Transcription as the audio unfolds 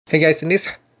Hey guys, in this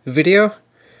video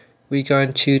we're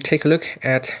going to take a look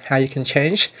at how you can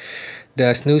change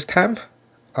the snooze time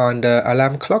on the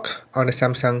alarm clock on the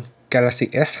Samsung Galaxy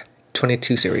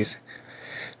S22 series.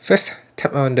 First,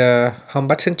 tap on the home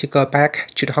button to go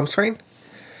back to the home screen.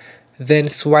 Then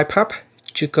swipe up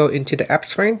to go into the app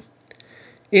screen.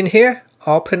 In here,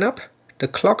 open up the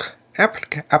clock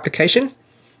application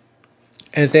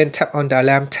and then tap on the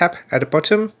alarm tab at the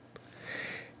bottom.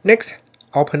 Next,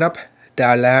 open up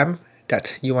the alarm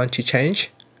that you want to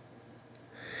change.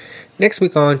 Next, we're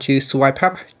going to swipe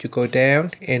up to go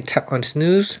down and tap on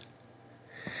snooze.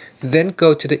 Then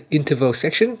go to the interval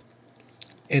section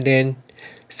and then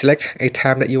select a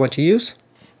time that you want to use.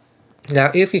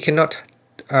 Now, if you cannot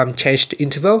change the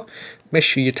interval, make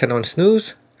sure you turn on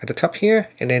snooze at the top here,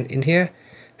 and then in here,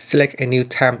 select a new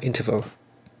time interval.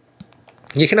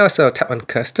 You can also tap on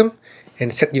custom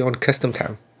and set your own custom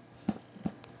time.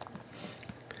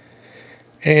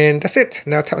 And that's it.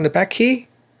 Now tap on the back key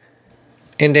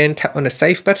and then tap on the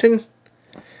save button,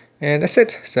 and that's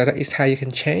it. So that is how you can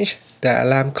change the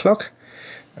alarm clock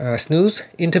snooze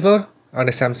interval on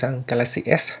the Samsung Galaxy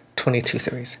S22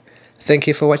 series. Thank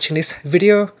you for watching this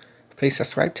video. Please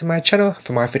subscribe to my channel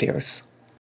for more videos.